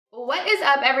What is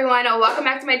up, everyone? Welcome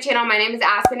back to my channel. My name is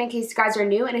Aspen, in case you guys are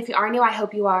new, and if you are new, I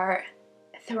hope you are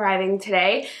thriving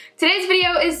today. Today's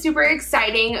video is super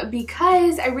exciting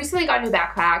because I recently got a new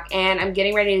backpack and I'm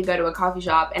getting ready to go to a coffee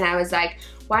shop, and I was like,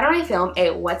 why don't I film a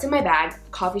what's in my bag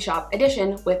coffee shop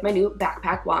edition with my new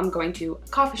backpack while I'm going to a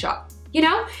coffee shop, you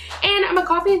know? And I'm a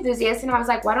coffee enthusiast, and I was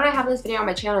like, why don't I have this video on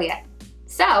my channel yet?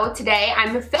 So today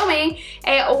I'm filming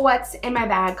a what's in my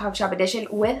bag coffee shop edition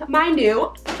with my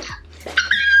new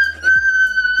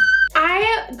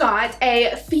I got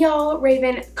a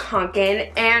Fjallraven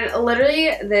Kanken, and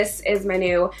literally this is my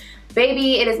new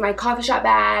baby. It is my coffee shop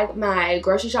bag, my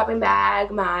grocery shopping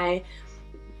bag, my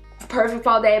perfect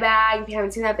fall day bag. If you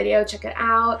haven't seen that video, check it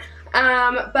out.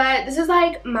 But this is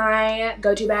like my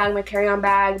go-to bag, my carry-on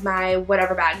bag, my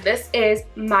whatever bag. This is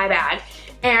my bag,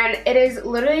 and it is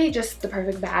literally just the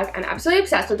perfect bag. I'm absolutely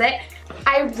obsessed with it.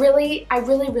 I really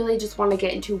just want to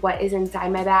get into what is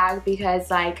inside my bag because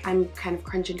like I'm kind of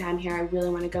crunching time here. I really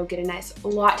want to go get a nice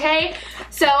latte.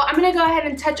 So I'm going to go ahead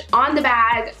and touch on the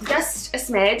bag just a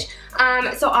smidge.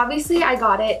 So obviously I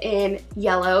got it in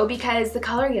yellow because the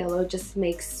color yellow just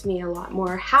makes me a lot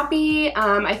more happy.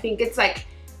 I think it's like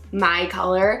my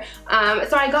color.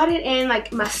 So I got it in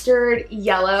like mustard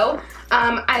yellow.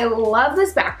 I love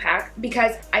this backpack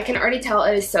because I can already tell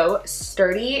it is so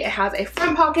sturdy. It has a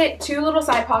front pocket, two little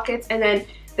side pockets, and then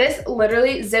this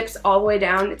literally zips all the way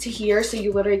down to here, so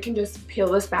you literally can just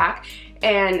peel this back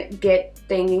and get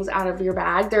things out of your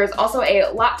bag. There's also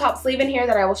a laptop sleeve in here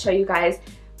that I will show you guys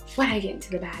when I get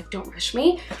into the bag, don't rush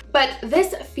me. But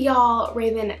this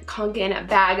Fjallraven Kanken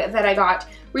bag that I got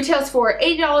retails for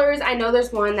 $8. I know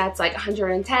there's one that's like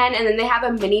 $110, and then they have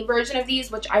a mini version of these,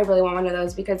 which I really want one of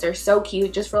those because they're so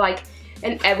cute, just for like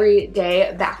an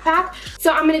everyday backpack.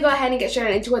 So I'm gonna go ahead and get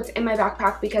straight into what's in my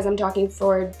backpack because I'm talking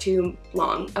for too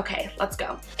long. Okay, let's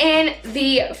go. In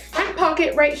the front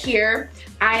pocket right here,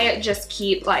 I just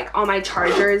keep like all my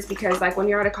chargers because like when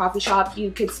you're at a coffee shop, you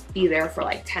could be there for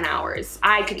like 10 hours.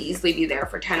 I could easily be there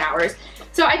for 10 hours.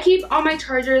 So I keep all my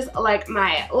chargers, like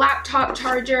my laptop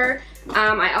charger.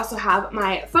 I also have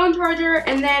my phone charger,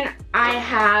 and then I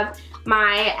have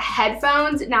my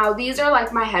headphones. Now these are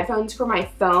like my headphones for my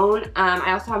phone.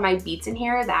 I also have my Beats in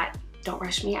here that, don't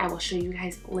rush me, I will show you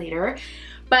guys later.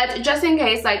 But just in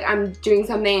case like I'm doing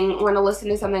something, want to listen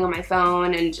to something on my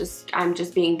phone and I'm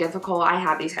just being difficult, I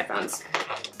have these headphones.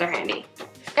 They're handy.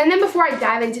 And then before I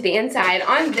dive into the inside,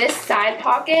 on this side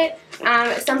pocket,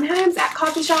 sometimes at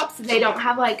coffee shops they don't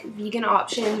have like vegan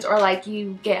options, or like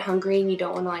you get hungry and you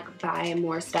don't want to like buy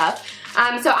more stuff.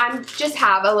 So I just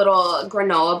have a little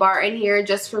granola bar in here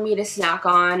just for me to snack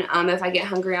on if I get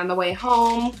hungry on the way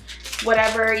home,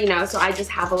 whatever, you know. So I just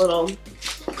have a little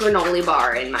granola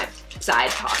bar in my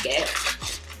side pocket.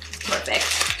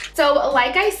 Perfect. So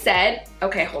like I said,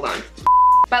 okay, hold on.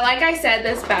 But like I said,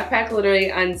 this backpack literally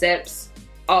unzips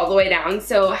all the way down,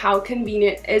 so how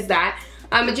convenient is that?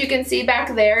 But you can see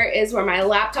back there is where my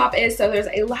laptop is, so there's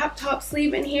a laptop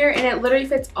sleeve in here, and it literally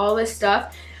fits all this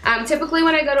stuff. Typically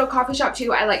when I go to a coffee shop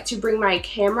too, I like to bring my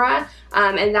camera,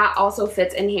 and that also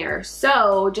fits in here.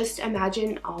 So just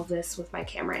imagine all this with my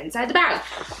camera inside the bag.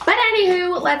 But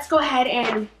anywho, let's go ahead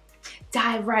and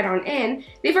dive right on in.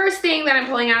 The first thing that I'm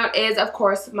pulling out is, of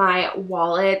course, my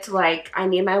wallet. Like, I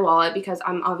need my wallet because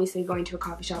I'm obviously going to a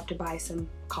coffee shop to buy some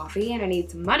coffee and I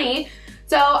need some money.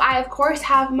 So I, of course,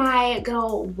 have my good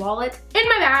old wallet in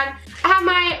my bag. I have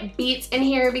my Beats in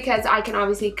here because I can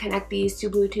obviously connect these to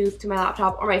Bluetooth to my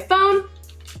laptop or my phone.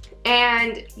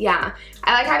 And yeah,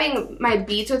 I like having my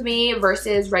Beats with me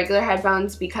versus regular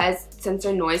headphones because since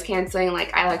they're noise canceling,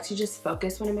 like I like to just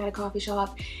focus when I'm at a coffee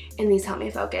shop, and these help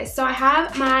me focus. So I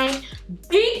have my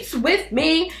Beats with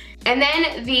me. And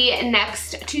then the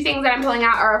next two things that I'm pulling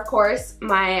out are, of course,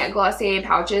 my Glossier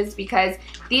pouches because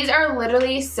these are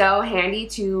literally so handy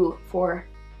to, for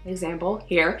example,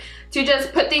 here, to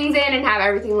just put things in and have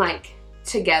everything like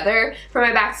together. For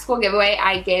my back to school giveaway,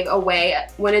 I gave away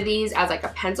one of these as like a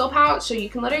pencil pouch, so you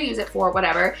can literally use it for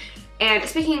whatever. And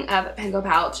speaking of pencil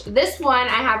pouch, this one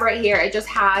I have right here, it just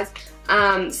has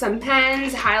some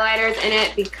pens, highlighters in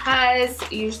it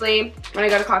because usually when I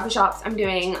go to coffee shops, I'm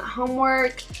doing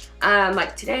homework,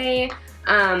 like today.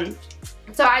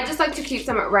 So I just like to keep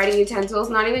some writing utensils,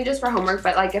 not even just for homework,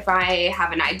 but like if I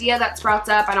have an idea that sprouts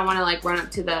up, I don't want to like run up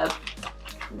to the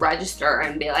register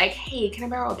and be like, hey, can I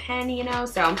borrow a pen, you know?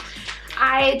 So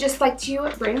I just like to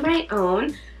bring my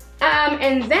own.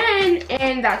 And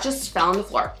that just fell on the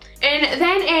floor. And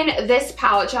then in this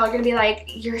pouch, y'all are gonna be like,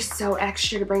 you're so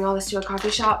extra to bring all this to a coffee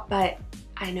shop, but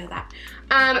I know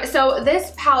that. So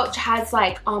this pouch has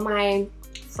like all my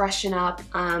freshen up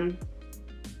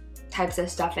types of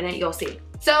stuff in it. You'll see.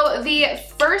 So the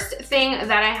first thing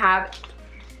that I have,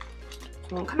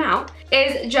 won't come out,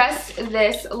 is just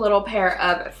this little pair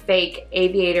of fake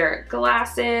aviator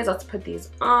glasses. Let's put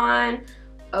these on.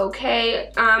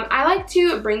 Okay, I like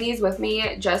to bring these with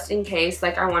me just in case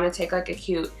like I want to take like a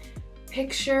cute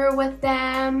picture with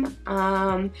them,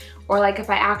 or like if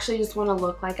I actually just want to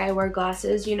look like I wear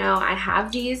glasses, you know, I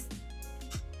have these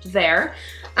there.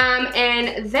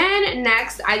 And then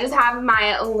next I just have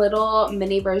my little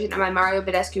mini version of my Mario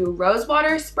Badescu rose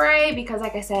water spray because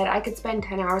like I said, I could spend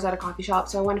 10 hours at a coffee shop,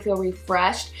 so I want to feel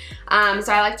refreshed.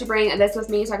 So I like to bring this with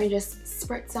me so I can just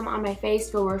spritz some on my face,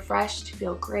 feel refreshed,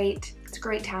 feel great. It's a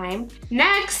great time.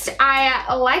 Next,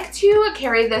 I like to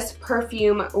carry this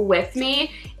perfume with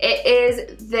me. It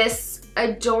is this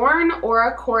Adorn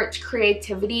Aura Court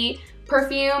Creativity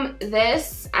perfume.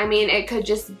 This, I mean, it could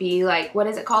just be like, what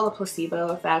is it called? A placebo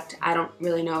effect. I don't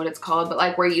really know what it's called, but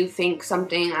like where you think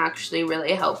something actually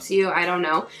really helps you. I don't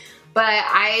know. But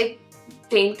I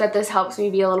think that this helps me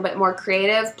be a little bit more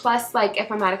creative. Plus, like if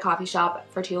I'm at a coffee shop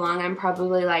for too long, I'm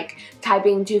probably like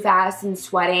typing too fast and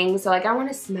sweating. So like I want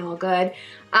to smell good.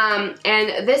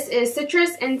 And this is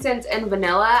citrus, incense, and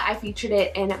vanilla. I featured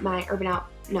it in my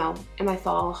in my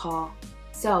fall haul.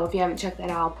 So if you haven't checked that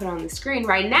out, I'll put it on the screen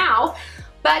right now.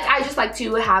 But I just like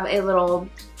to have a little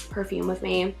perfume with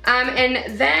me.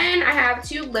 And then I have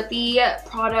two lippy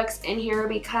products in here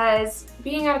because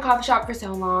being at a coffee shop for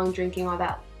so long, drinking all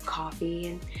that coffee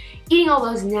and eating all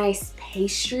those nice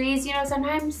pastries, you know,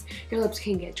 sometimes your lips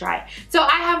can get dry. So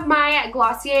I have my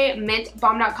Glossier Mint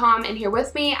Balm.com in here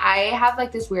with me. I have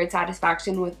like this weird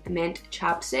satisfaction with mint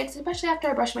chapsticks, especially after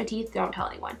I brush my teeth. Don't tell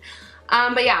anyone.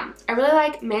 But yeah, I really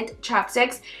like mint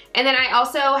chapsticks. And then I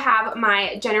also have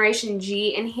my Generation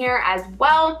G in here as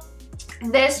well.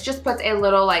 This just puts a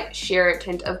little like sheer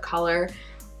tint of color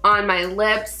on my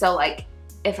lips. So like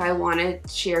if I want a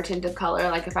sheer tint of color,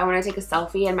 like if I want to take a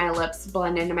selfie and my lips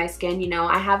blend into my skin, you know,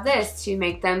 I have this to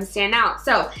make them stand out.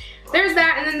 So there's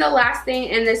that. And then the last thing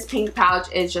in this pink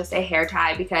pouch is just a hair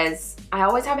tie because I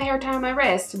always have a hair tie on my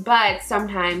wrist, but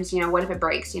sometimes, you know, what if it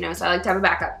breaks, you know, so I like to have a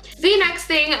backup. The next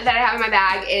thing that I have in my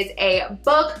bag is a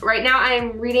book. Right now I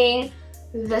am reading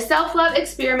The Self-Love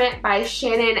Experiment by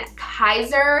Shannon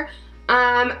Kaiser.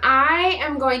 I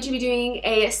am going to be doing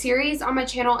a series on my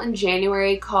channel in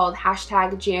January called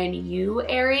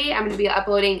 #JanuAry. I'm going to be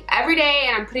uploading every day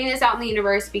and I'm putting this out in the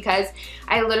universe because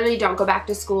I literally don't go back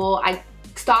to school. I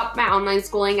stopped my online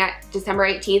schooling at December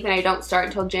 18th and I don't start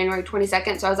until January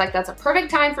 22nd. So I was like, that's a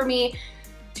perfect time for me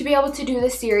to be able to do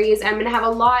this series. I'm going to have a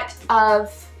lot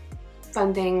of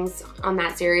fun things on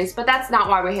that series, but that's not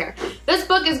why we're here. This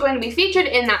book is going to be featured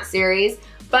in that series.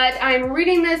 But I'm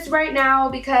reading this right now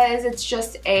because it's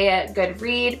just a good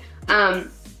read.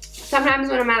 Sometimes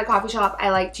when I'm at a coffee shop, I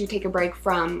like to take a break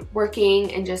from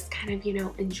working and just kind of, you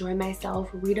know, enjoy myself,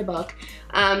 read a book.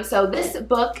 So this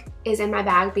book is in my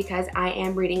bag because I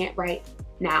am reading it right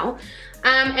now.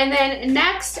 And then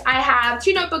next I have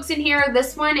two notebooks in here.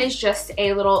 This one is just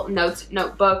a little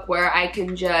notebook where I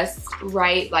can just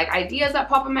write like ideas that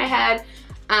pop in my head.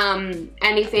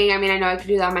 Anything, I mean, I know I could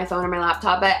do that on my phone or my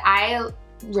laptop, but I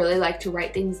really like to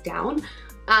write things down.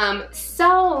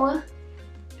 So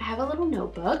I have a little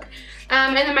notebook.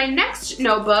 And then my next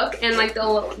notebook, and like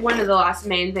one of the last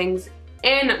main things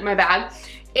in my bag,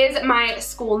 is my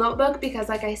school notebook because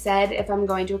like I said, if I'm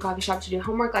going to a coffee shop to do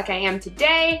homework like I am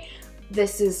today,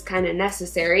 this is kind of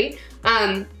necessary.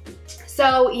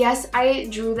 So yes, I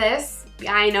drew this.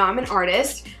 I know I'm an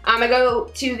artist. I go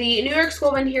to the New York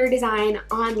School of Interior Design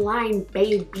online,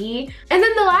 baby. And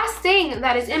then the last thing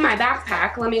that is in my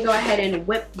backpack, let me go ahead and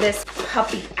whip this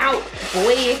puppy out,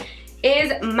 boy,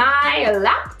 is my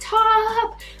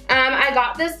laptop. I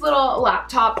got this little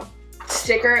laptop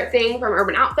sticker thing from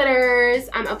Urban Outfitters.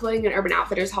 I'm uploading an Urban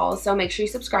Outfitters haul, so make sure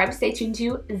you subscribe. Stay tuned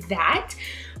to that.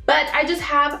 But I just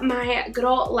have my good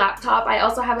old laptop. I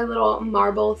also have a little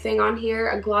marble thing on here,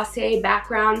 a Glossier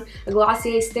background, a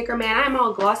Glossier sticker. Man, I'm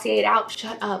all Glossier'd out.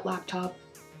 Shut up, laptop.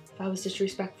 That was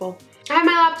disrespectful. I have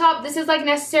my laptop. This is like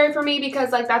necessary for me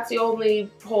because like that's the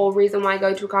only whole reason why I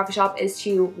go to a coffee shop is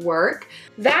to work.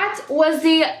 That was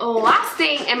the last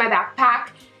thing in my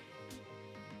backpack.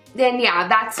 Then yeah,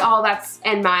 that's all that's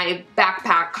in my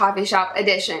backpack coffee shop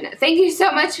edition. Thank you so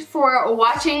much for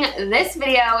watching this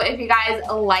video. If you guys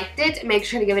liked it, make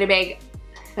sure to give it a big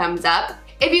thumbs up.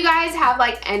 If you guys have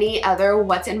like any other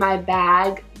what's in my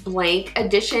bag blank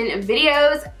edition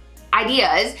videos,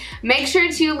 ideas, make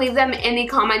sure to leave them in the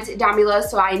comments down below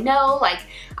so I know. Like,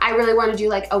 I really want to do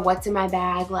like a what's in my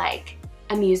bag like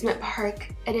amusement park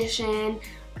edition,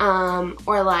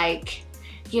 or like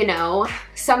you know,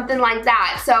 something like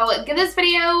that. So give this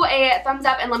video a thumbs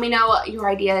up and let me know your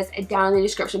ideas down in the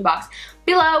description box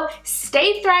below.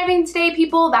 Stay thriving today,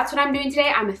 people. That's what I'm doing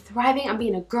today. I'm thriving. I'm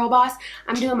being a girl boss.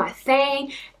 I'm doing my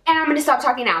thing. And I'm going to stop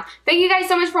talking now. Thank you guys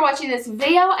so much for watching this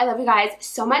video. I love you guys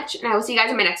so much. And I will see you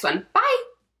guys in my next one. Bye.